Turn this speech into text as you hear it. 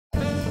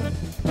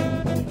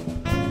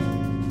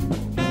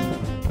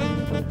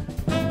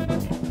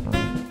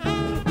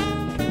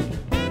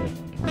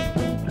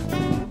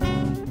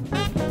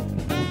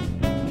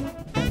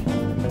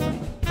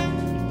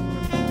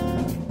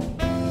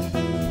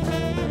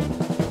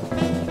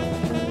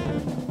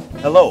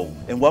Hello,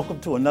 and welcome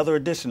to another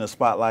edition of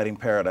Spotlighting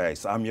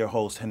Paradise. I'm your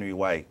host, Henry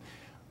White.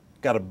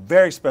 Got a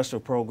very special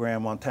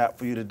program on tap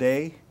for you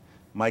today.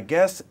 My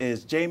guest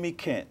is Jamie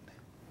Kent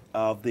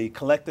of the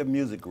Collective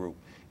Music Group.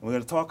 And we're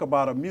going to talk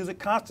about a music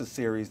concert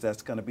series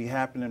that's going to be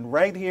happening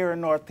right here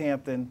in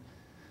Northampton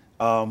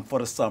for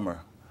the summer.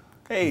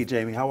 Hey,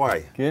 Jamie, how are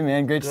you? Good,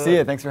 man. Great to see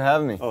you. Thanks for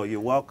having me. Oh, you're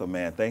welcome,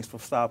 man. Thanks for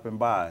stopping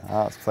by.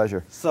 Oh, it's a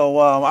pleasure. So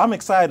I'm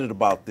excited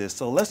about this.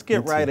 So let's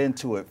get right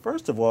into it.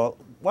 First of all,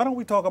 why don't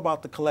we talk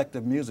about the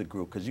Collective Music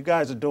Group? Because you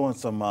guys are doing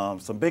some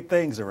big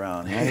things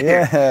around here.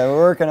 Yeah, we're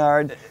working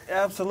hard.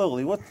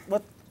 Absolutely.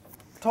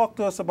 Talk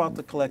to us about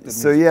the Collective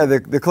Music Group. So yeah,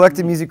 the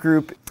Collective Music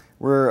Group,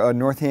 we're a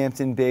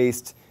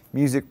Northampton-based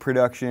music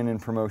production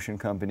and promotion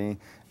company.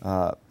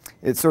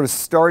 It sort of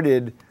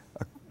started,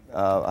 I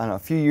don't know, a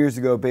few years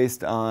ago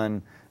based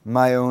on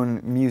my own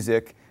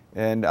music,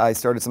 and I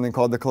started something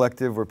called The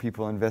Collective where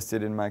people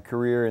invested in my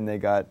career and they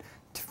got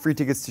free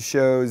tickets to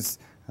shows,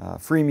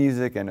 free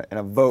music, and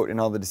a vote in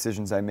all the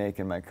decisions I make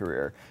in my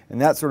career. And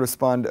that sort of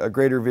spawned a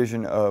greater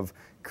vision of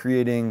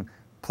creating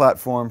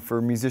platform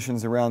for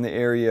musicians around the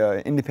area,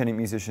 independent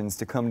musicians,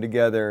 to come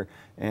together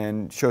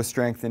and show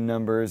strength in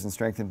numbers and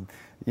strength in,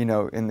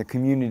 in the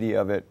community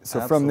of it. So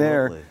from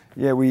there,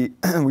 yeah, we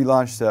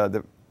launched,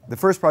 the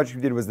first project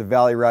we did was the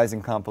Valley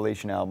Rising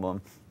compilation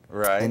album.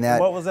 Right. And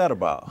what was that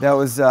about? That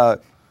was,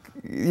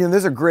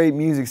 there's a great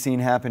music scene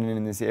happening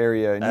in this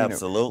area. And,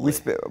 Absolutely.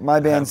 My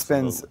band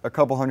spends a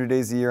couple hundred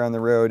days a year on the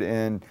road,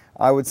 and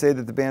I would say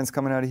that the bands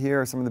coming out of here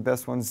are some of the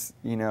best ones,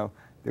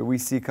 that we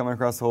see coming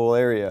across the whole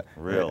area.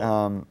 Really?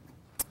 So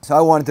I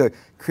wanted to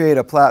create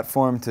a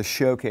platform to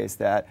showcase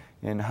that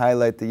and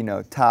highlight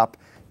the, top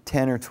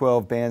 10 or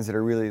 12 bands that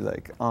are really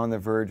like on the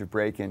verge of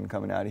breaking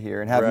coming out of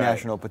here and have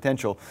national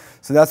potential.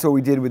 So that's what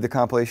we did with the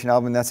compilation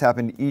album. That's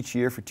happened each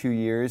year for 2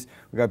 years.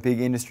 We got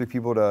big industry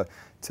people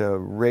to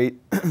rate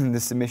the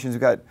submissions. We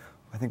got,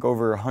 I think,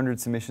 over 100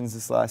 submissions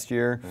this last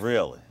year.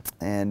 Really?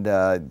 And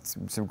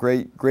some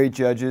great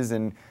judges,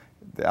 and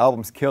the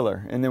album's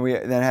killer. And then we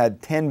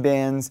had 10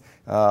 bands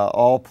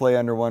all play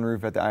under one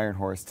roof at the Iron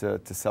Horse to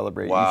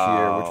celebrate each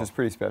year, which is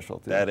pretty special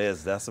too.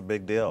 That's a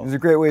big deal. It was a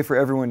great way for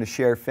everyone to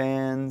share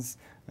fans,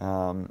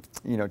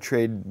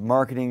 trade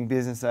marketing,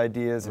 business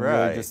ideas, and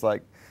really just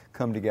like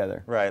come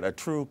together. Right, a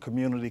true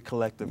community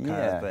collective kind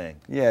of thing.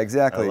 Yeah,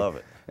 exactly. I love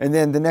it. And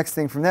then the next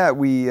thing from that,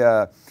 we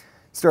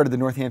started the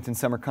Northampton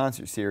Summer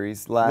Concert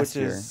Series last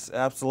year. Which is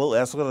absolutely,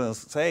 that's what I was going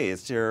to say.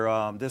 It's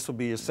your, this will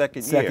be your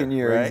second year. Second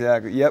year, right?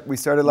 exactly. Yep, we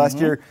started last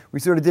year. We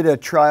sort of did a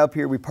trial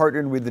period. We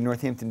partnered with the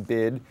Northampton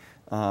BID.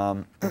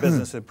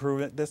 Business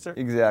Improvement District?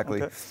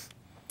 Exactly. Okay.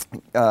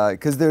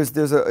 Because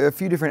there's a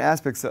few different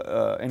aspects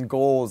and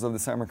goals of the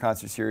Summer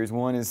Concert Series.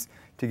 One is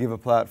to give a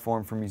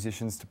platform for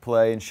musicians to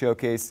play and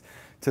showcase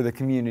to the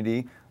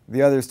community.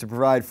 The other is to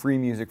provide free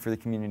music for the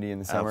community in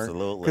the summer.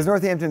 Absolutely. Because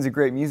Northampton's a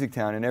great music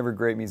town, and every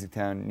great music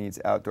town needs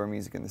outdoor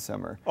music in the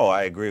summer. Oh,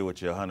 I agree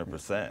with you 100%. Yeah,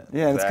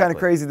 exactly. And it's kind of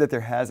crazy that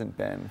there hasn't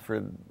been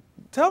for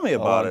Tell me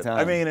about it. Time.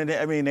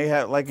 I mean, they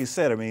have, like you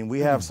said, we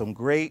have some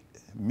great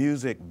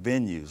music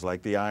venues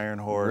like the Iron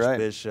Horse,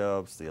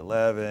 Bishops, the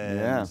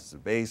 11s, the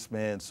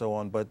Basement, so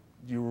on, but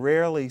you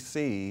rarely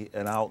see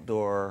an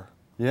outdoor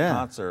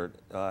concert.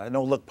 I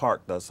know Look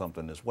Park does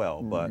something as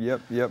well, but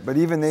but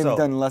even they've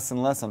done less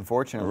and less,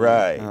 unfortunately.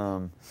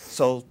 Right.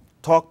 So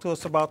talk to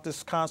us about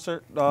this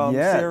concert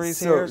series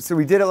here. So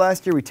we did it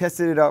last year. We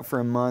tested it out for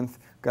a month.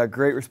 Got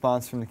great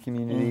response from the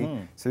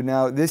community. So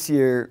now this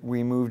year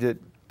we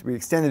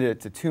extended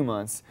it to 2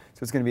 months.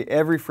 So it's going to be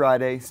every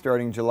Friday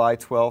starting July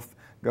 12th.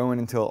 Going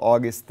until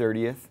August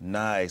 30th.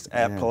 Nice.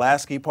 At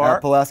Pulaski Park?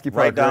 At Pulaski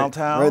Park. Right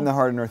downtown? Right in the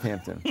heart of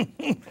Northampton.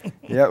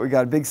 Yeah, we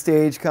got a big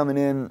stage coming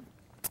in.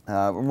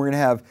 And we're going to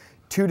have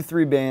 2 to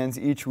 3 bands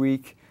each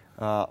week.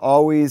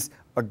 Always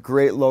a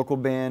great local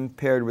band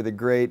paired with a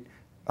great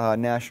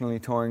nationally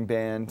touring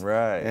band.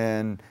 Right.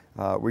 And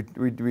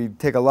we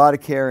take a lot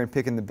of care in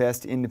picking the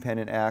best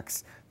independent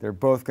acts. They're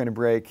both going to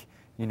break,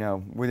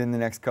 within the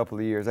next couple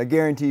of years. I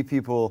guarantee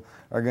people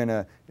are going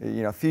to,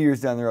 a few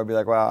years down the road be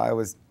like, wow, I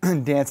was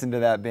dancing to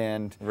that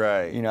band,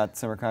 at the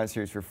Summer Concert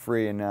Series for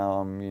free, and now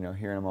I'm,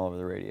 hearing them all over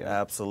the radio.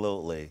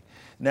 Absolutely.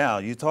 Now,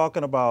 you're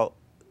talking about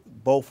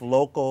both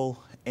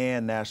local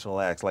and national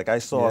acts. Like I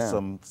saw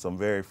some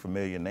very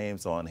familiar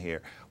names on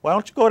here. Why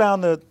don't you go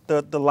down the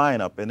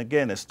lineup? And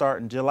again, it's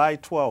starting July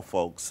 12th,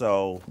 folks.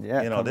 So,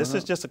 this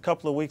is just a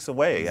couple of weeks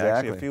away,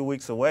 actually a few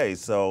weeks away.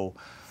 So,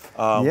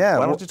 why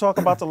don't you talk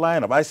about the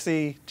lineup? I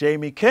see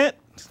Jamie Kent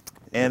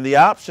and the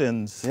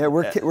options. Yeah,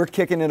 we're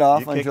kicking it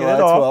off on July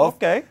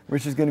 12th,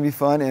 which is going to be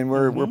fun. And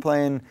we're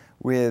playing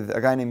with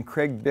a guy named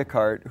Craig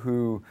Bickhart,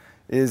 who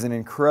is an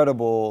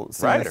incredible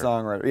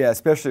singer-songwriter. Yeah,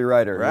 especially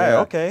writer. Right,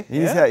 okay.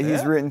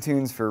 He's written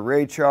tunes for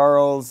Ray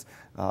Charles,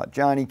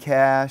 Johnny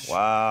Cash,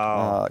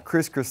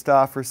 Chris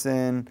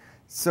Christopherson,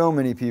 so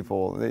many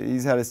people that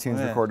he's had his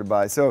tunes recorded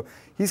by. So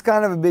he's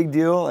kind of a big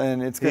deal,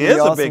 and it's going to be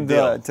a awesome big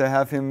deal. to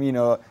have him, you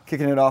know,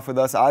 kicking it off with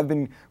us. I've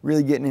been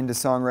really getting into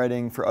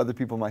songwriting for other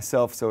people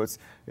myself, so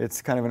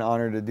it's kind of an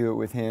honor to do it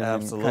with him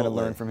and kind of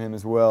learn from him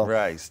as well.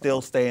 Right,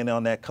 still staying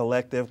on that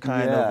collective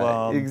kind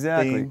of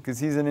exactly, because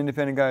he's an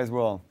independent guy as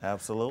well.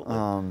 Absolutely.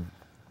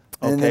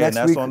 Okay, and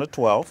that's on the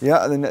 12th.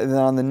 Yeah, and then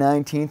on the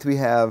 19th we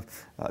have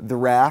The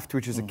Raft,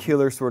 which is a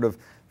killer sort of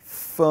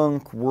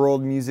funk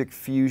world music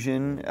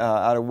fusion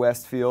out of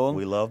Westfield.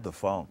 We love the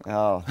funk.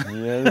 Oh,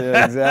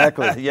 yeah,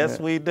 exactly. Yes,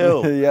 we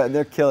do. Yeah,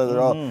 they're killer.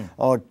 They're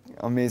all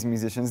amazing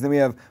musicians. Then we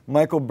have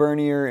Michael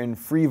Bernier and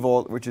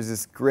Freevolt, which is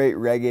this great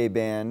reggae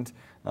band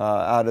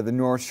out of the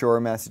North Shore,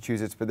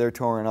 Massachusetts, but they're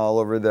touring all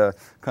over the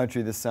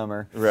country this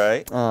summer.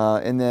 Right.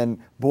 And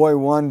then Boy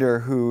Wonder,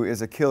 who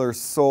is a killer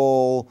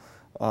soul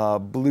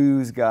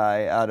blues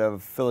guy out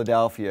of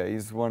Philadelphia.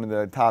 He's one of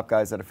the top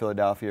guys out of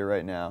Philadelphia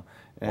right now.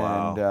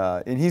 And,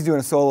 and he's doing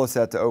a solo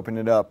set to open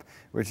it up,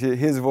 which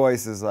his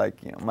voice is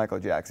like, you know, Michael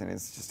Jackson.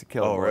 It's just a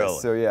killer voice. Really?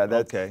 So yeah,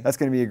 that's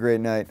going to be a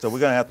great night. So we're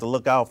going to have to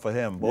look out for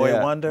him. Boy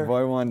Wonder?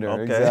 Boy Wonder,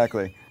 okay.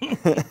 exactly.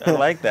 I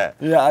like that.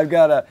 Yeah, I've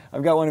got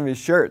one of his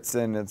shirts,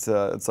 and it's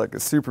like a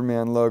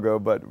Superman logo,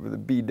 but with a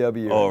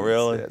BW. Oh,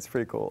 really? It's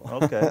pretty cool.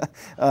 Okay.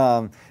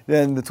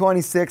 Then the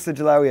 26th of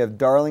July, we have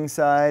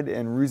Darlingside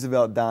and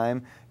Roosevelt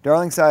Dime.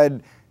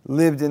 Darlingside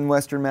lived in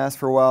Western Mass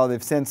for a while.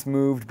 They've since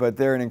moved, but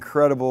they're an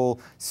incredible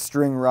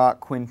string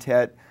rock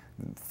quintet,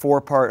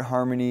 4-part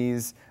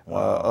harmonies,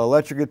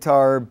 electric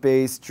guitar,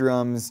 bass,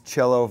 drums,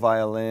 cello,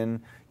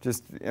 violin.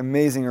 Just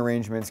amazing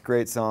arrangements,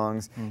 great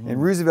songs. And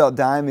Roosevelt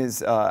Dime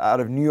is out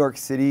of New York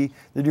City.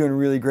 They're doing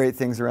really great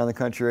things around the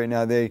country right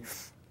now. They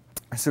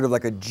are sort of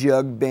like a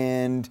jug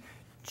band,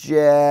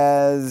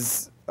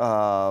 jazz,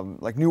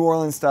 like New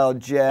Orleans style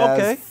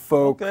jazz,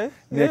 folk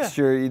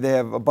mixture. They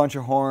have a bunch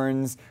of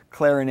horns,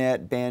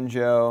 clarinet,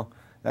 banjo,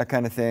 that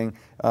kind of thing.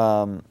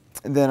 And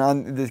then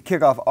on the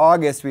kickoff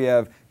August, we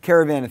have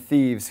Caravan of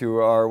Thieves, who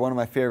are one of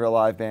my favorite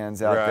live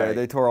bands out there.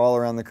 They tour all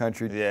around the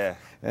country. Yeah.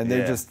 And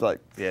they're just like...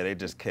 Yeah, they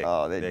just kick.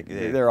 Oh,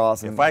 they're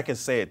awesome. If I can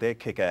say it, they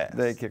kick ass.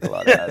 They kick a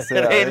lot of ass.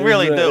 Yeah, they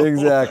really do.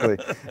 Exactly.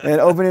 And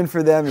opening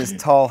for them is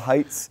Tall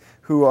Heights,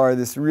 who are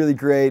this really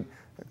great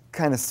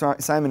kind of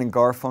Simon and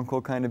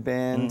Garfunkel kind of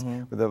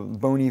band with a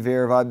Bon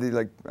Iver vibe. They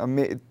like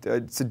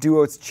it's a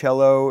duo. It's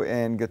cello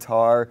and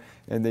guitar,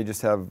 and they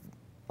just have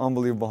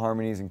unbelievable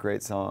harmonies and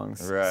great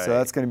songs. Right. So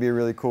that's going to be a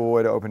really cool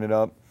way to open it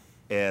up.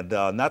 And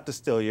not to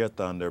steal your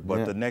thunder,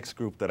 but the next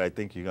group that I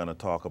think you're going to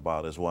talk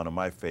about is one of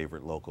my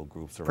favorite local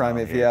groups around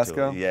Primate here.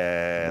 Fiasco? Too.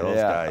 Yeah, those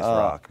guys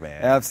rock,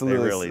 man. Absolutely.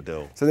 They really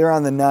do. So they're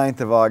on the 9th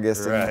of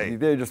August. Right. And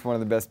they're just one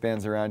of the best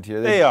bands around here.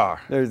 They are.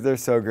 They're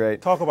so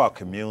great. Talk about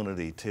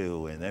community,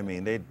 too. And, I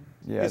mean,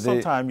 Yeah,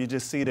 sometimes you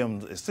just see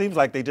them, it seems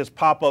like they just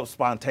pop up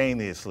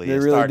spontaneously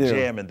and really start do.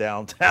 jamming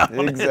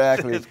downtown.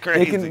 Exactly. It's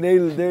crazy.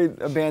 They're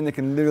a band that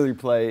can literally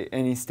play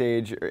any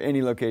stage or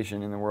any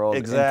location in the world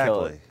and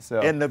kill it. So.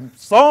 And the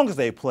songs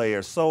they play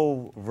are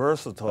so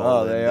versatile.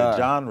 Oh, and they the are.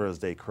 genres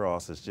they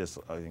cross is just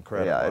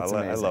incredible. Yeah, it's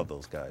amazing. I love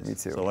those guys. Me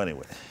too. So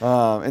anyway.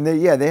 And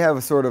they have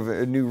a sort of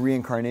a new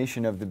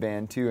reincarnation of the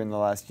band too in the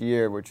last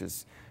year, which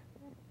is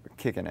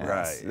kicking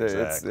ass. Right,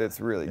 exactly. It's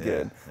really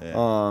good.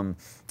 Yeah.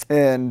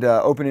 And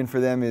opening for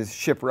them is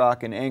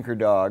Shiprock and Anchor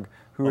Dog,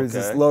 who is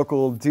this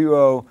local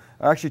duo,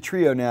 or actually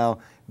trio now.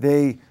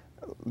 They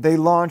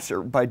launched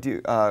by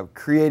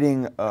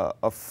creating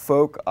a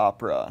folk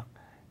opera.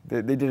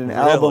 They did an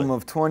album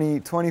of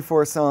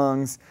 24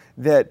 songs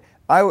that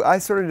I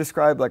sort of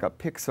described like a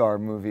Pixar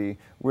movie,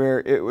 where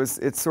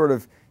it's sort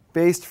of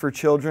based for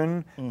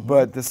children,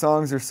 but the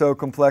songs are so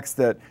complex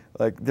that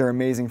like they're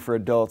amazing for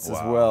adults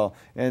as well.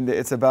 And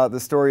it's about the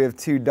story of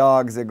 2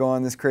 dogs that go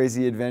on this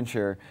crazy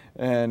adventure,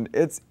 and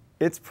it's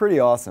pretty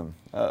awesome.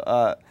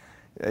 Yeah,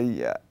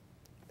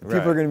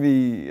 people are going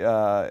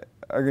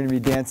to be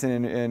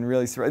dancing and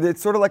really.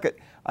 It's sort of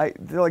like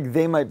they're like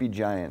They Might Be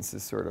Giants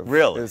is sort of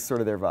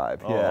their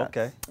vibe. Oh, yeah.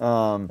 okay.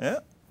 Yeah.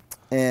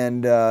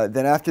 And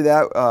then after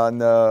that,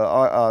 on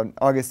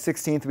August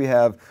 16th, we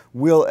have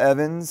Will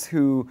Evans,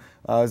 who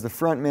is the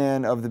front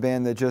man of the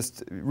band that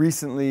just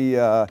recently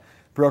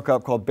broke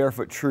up, called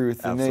Barefoot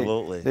Truth. And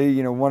Absolutely.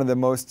 They one of the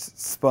most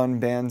spun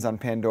bands on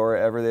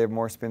Pandora ever. They have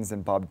more spins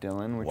than Bob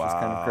Dylan, which is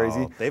kind of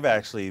crazy. They've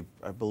actually,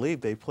 I believe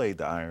they played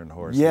the Iron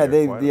Horse. Yeah,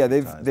 they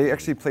they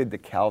actually played the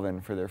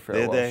Calvin for their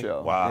farewell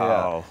show.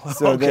 Wow.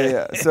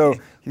 Yeah. So so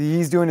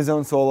he's doing his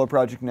own solo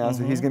project now,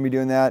 so he's going to be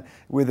doing that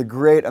with a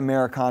great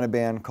Americana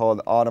band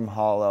called Autumn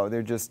Hollow.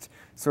 They're just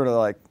sort of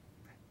like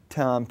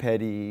Tom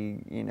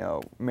Petty,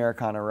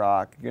 Americana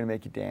rock, going to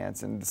make you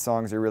dance, and the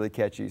songs are really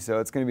catchy. So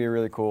it's going to be a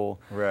really cool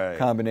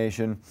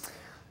combination.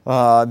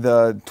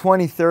 The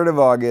 23rd of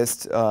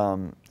August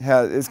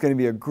is going to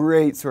be a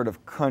great sort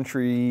of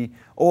country,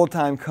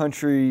 old-time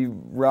country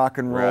rock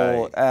and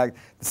roll act.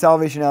 The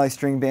Salvation Alley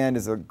String Band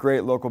is a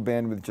great local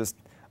band with just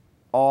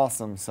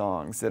awesome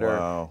songs that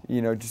are,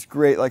 just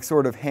great, like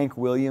sort of Hank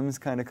Williams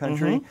kind of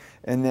country.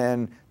 And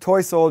then Toy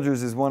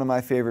Soldiers is one of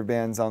my favorite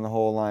bands on the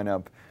whole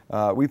lineup.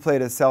 We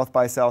played a South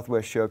by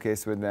Southwest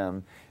showcase with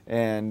them,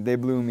 and they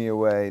blew me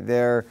away.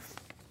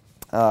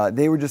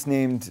 They were just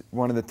named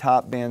one of the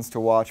top bands to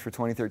watch for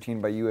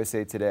 2013 by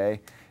USA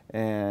Today.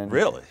 And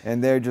really?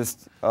 And they're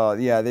just,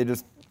 they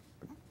just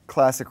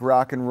classic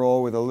rock and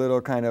roll with a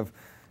little kind of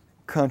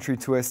country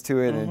twist to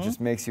it, and it just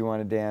makes you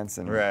want to dance.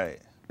 And right.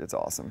 It's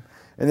awesome.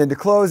 And then to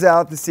close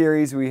out the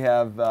series, we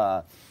have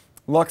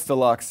Lux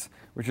Deluxe,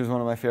 which is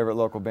one of my favorite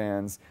local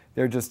bands.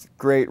 They're just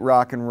great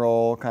rock and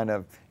roll, kind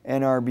of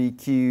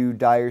NRBQ,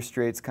 Dire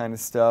Straits kind of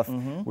stuff,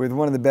 with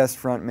one of the best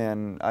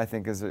frontmen, I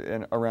think, is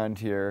around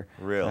here.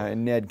 Really?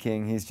 Ned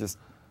King. He's just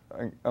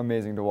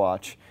amazing to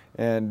watch.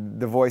 And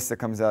the voice that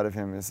comes out of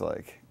him is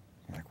like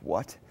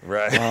what?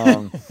 Right.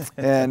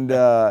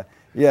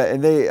 Yeah,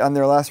 and they, on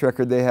their last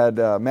record, they had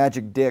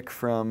Magic Dick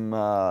from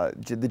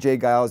the Jay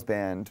Giles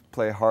band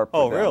play harp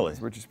with them, really?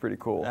 which is pretty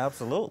cool.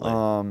 Absolutely.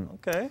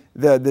 Okay.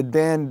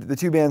 The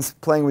two bands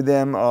playing with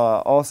them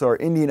also are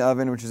Indian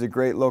Oven, which is a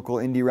great local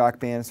indie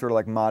rock band, sort of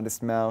like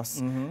Modest Mouse,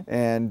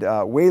 and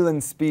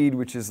Wayland Speed,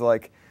 which is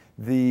like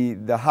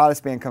the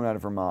hottest band coming out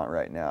of Vermont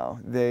right now.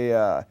 They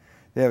have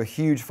a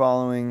huge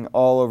following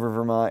all over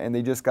Vermont, and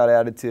they just got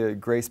added to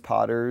Grace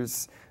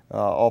Potter's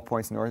All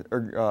Points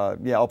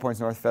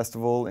North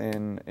Festival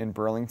in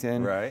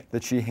Burlington, right,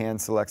 that she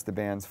hand selects the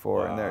bands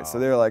for, wow,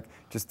 and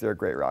they're a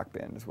great rock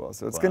band as well.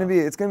 So it's gonna be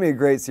a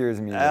great series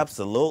of music.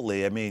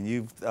 Absolutely. I mean,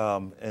 you've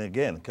and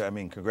again, I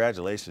mean,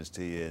 congratulations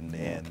to you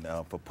and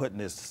for putting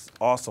this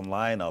awesome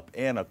lineup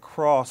and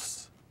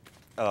across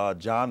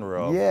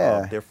genre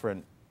of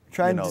different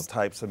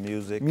types of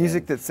music.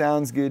 Music that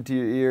sounds good to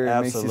your ear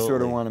and makes you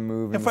sort of want to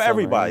move. And for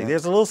everybody,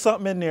 there's a little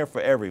something in there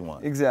for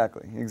everyone.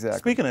 Exactly.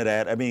 Speaking of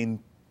that, I mean,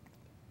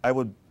 I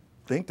would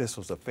think this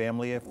was a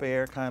family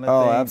affair kind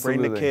of thing.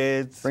 Absolutely. Bring the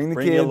kids. Bring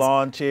Bring your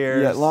lawn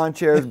chairs. Yeah, lawn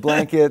chairs,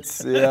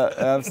 blankets. Yeah,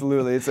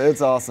 absolutely.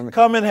 It's awesome.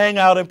 Come and hang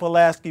out in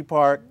Pulaski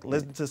Park.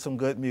 Listen to some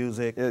good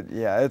music.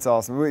 It's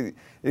awesome.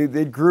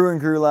 It grew and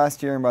grew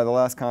last year, and by the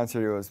last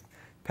concert, it was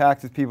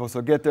packed with people.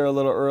 So get there a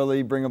little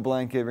early. Bring a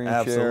blanket. Bring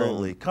a chair.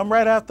 Absolutely. Come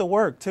right after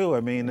work too.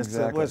 I mean,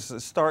 exactly.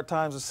 Start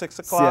times at 6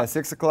 o'clock. Yeah,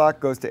 6 o'clock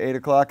goes to 8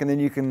 o'clock, and then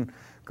you can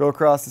go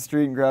across the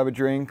street and grab a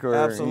drink, or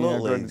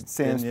absolutely, go to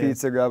Sam's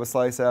Pizza, grab a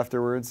slice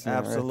afterwards.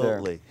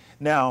 Absolutely. Right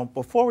now,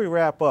 before we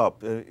wrap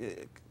up,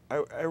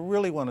 I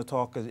really want to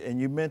talk, and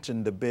you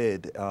mentioned the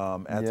bid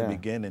at the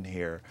beginning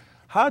here.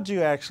 How'd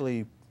you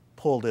actually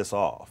pull this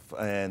off?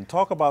 And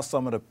talk about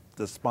some of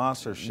the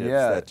sponsorships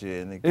that you,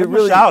 and give them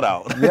a shout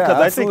out, because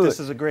I think this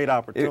is a great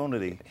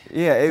opportunity.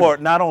 For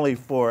not only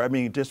for, I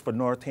mean, just for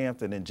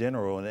Northampton in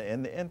general,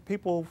 and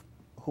people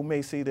who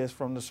may see this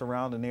from the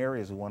surrounding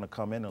areas who want to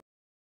come in and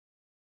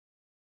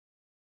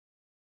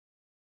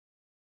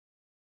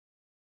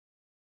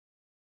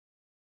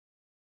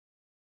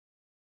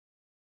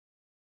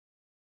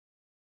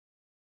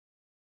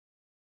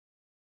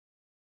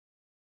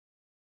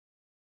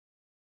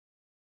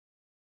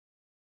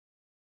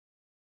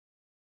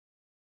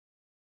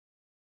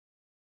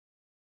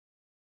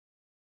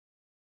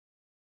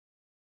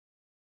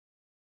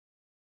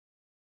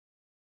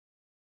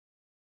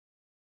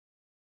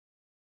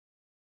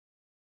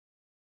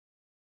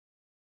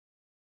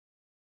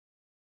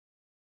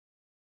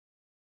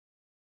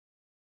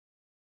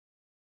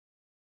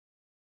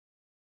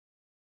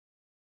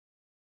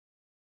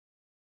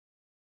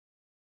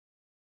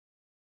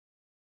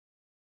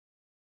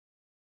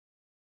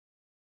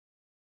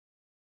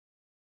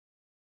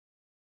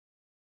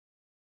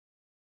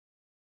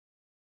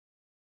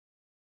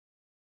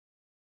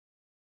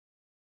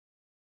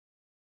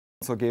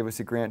also gave us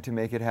a grant to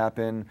make it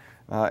happen,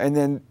 and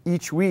then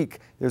each week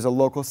there's a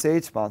local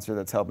stage sponsor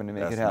that's helping to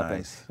make it happen.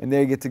 Nice. And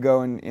they get to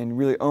go and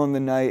really own the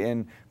night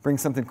and bring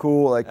something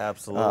cool, like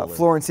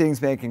Florence Higgins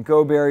Bank and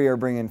GoBerry are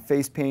bringing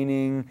face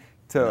painting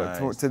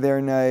to their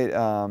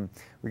night.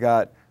 We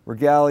got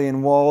Regali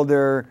and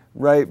Walder,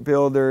 Wright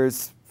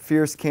Builders,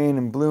 Fierce Kane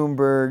and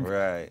Bloomberg.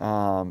 Right.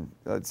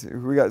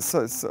 We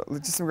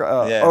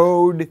got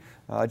Ode,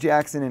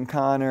 Jackson and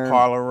Connor.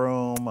 Parlor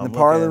Room. The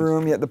Parlor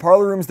Room, the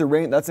Parlor Room's the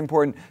rain. That's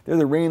important. They're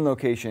the rain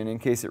location in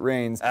case it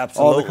rains.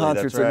 Absolutely. All the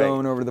concerts are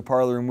going over to the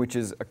Parlor Room, which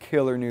is a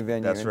killer new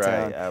venue in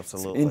town.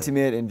 Absolutely. It's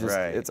intimate and just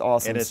it's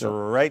awesome. And it's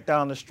right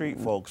down the street,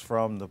 folks,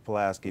 from the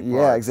Pulaski Park.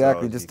 Yeah,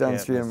 exactly. So just down the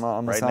street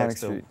on Masonic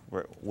Street.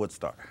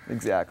 Woodstock.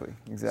 Exactly.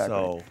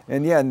 So,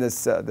 and and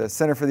this the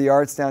Center for the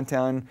Arts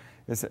downtown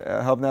is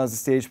helping out as a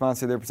stage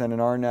sponsor. They're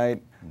presenting our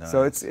night. Nice.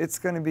 So it's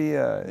going to be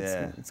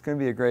it's going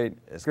to be a great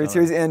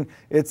series, and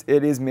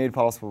it is made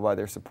possible by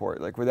their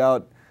support. Like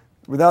without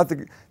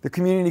the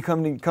community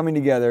coming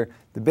together,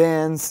 the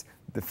bands,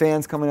 the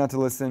fans coming out to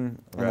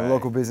listen, and the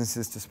local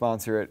businesses to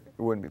sponsor it,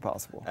 it wouldn't be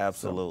possible.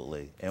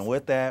 Absolutely. So. And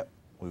with that,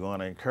 we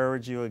want to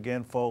encourage you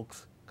again,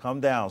 folks.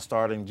 Come down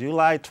starting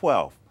July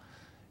 12th.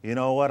 You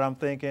know what I'm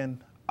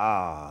thinking?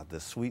 The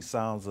sweet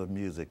sounds of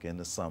music in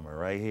the summer,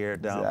 right here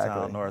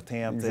downtown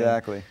Northampton.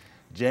 Exactly.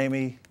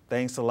 Jamie,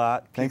 thanks a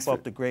lot. Keep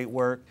up the great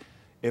work.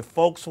 If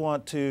folks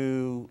want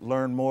to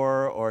learn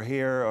more or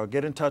hear or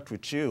get in touch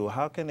with you,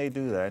 how can they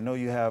do that? I know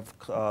you have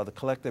the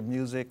Collective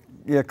Music.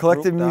 Yeah,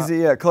 Collective Music.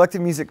 Yeah,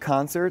 Collective Music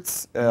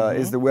Concerts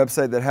is the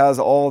website that has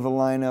all the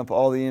lineup,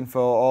 all the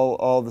info,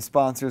 all the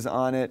sponsors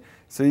on it.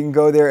 So you can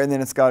go there, and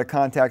then it's got a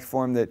contact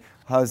form that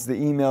has the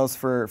emails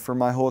for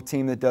my whole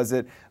team that does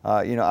it.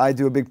 You know, I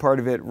do a big part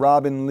of it.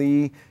 Robin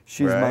Lee,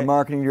 she's my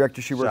marketing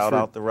director. She works Shout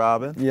out to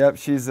Robin. Yep,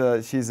 she's a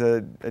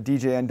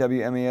DJ on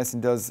WMAS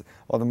and does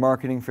all the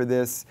marketing for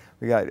this.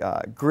 We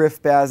got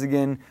Griff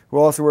Bazigan, who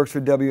also works for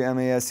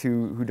WMAS,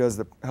 who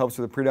helps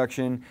with the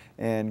production,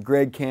 and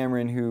Greg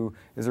Cameron, who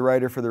is a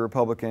writer for the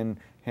Republican,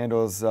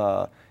 handles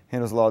a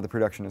lot of the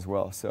production as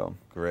well. So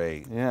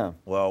great. Yeah.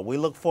 Well, we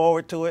look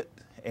forward to it,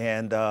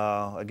 and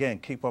again,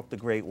 keep up the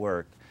great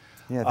work.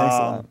 Yeah, thanks a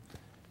lot.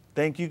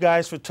 Thank you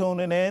guys for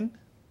tuning in.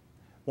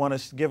 Want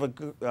to give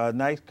a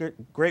nice,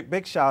 great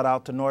big shout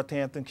out to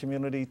Northampton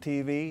Community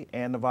TV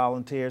and the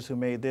volunteers who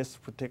made this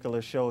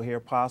particular show here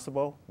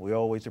possible. We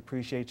always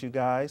appreciate you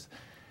guys.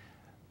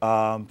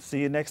 See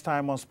you next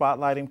time on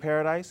Spotlighting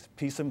Paradise.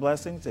 Peace and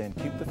blessings, and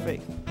keep the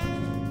faith.